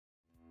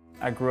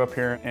I grew up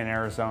here in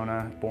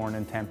Arizona, born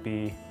in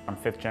Tempe. I'm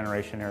fifth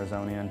generation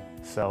Arizonian,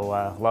 so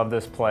love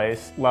this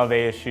place. Love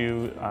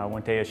ASU,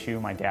 went to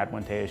ASU, my dad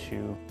went to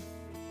ASU.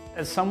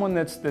 As someone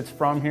that's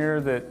from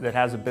here, that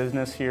has a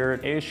business here,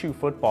 ASU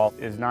football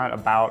is not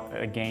about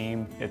a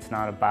game, it's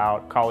not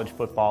about college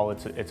football,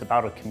 it's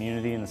about a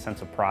community and a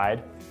sense of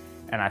pride.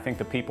 And I think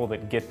the people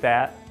that get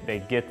that, they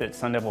get that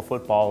Sun Devil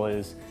football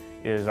is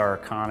our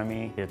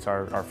economy, it's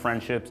our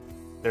friendships.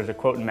 There's a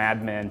quote in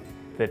Mad Men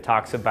that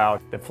talks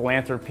about that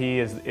philanthropy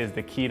is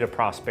the key to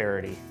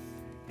prosperity.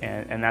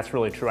 And that's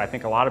really true. I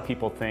think a lot of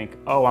people think,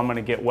 oh, I'm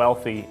gonna get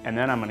wealthy and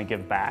then I'm gonna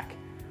give back.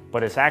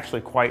 But it's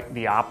actually quite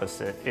the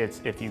opposite. It's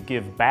if you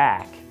give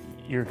back,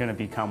 you're gonna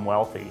become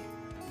wealthy.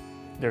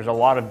 There's a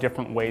lot of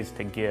different ways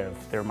to give.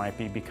 There might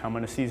be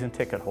becoming a season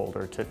ticket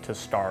holder to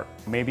start.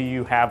 Maybe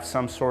you have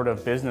some sort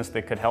of business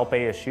that could help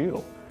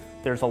ASU.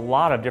 There's a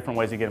lot of different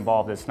ways to get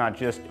involved. It's not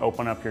just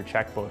open up your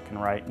checkbook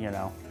and write,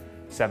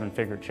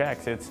 seven-figure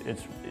checks.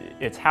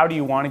 It's how do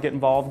you want to get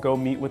involved? Go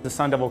meet with the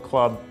Sun Devil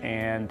Club,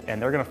 and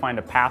they're going to find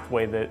a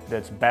pathway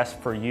that's best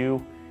for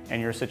you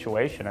and your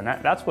situation. And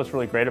that's what's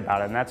really great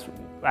about it. And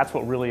that's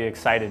what really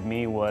excited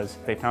me was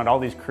they found all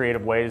these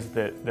creative ways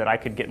that I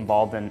could get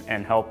involved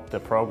and help the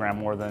program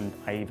more than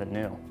I even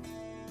knew.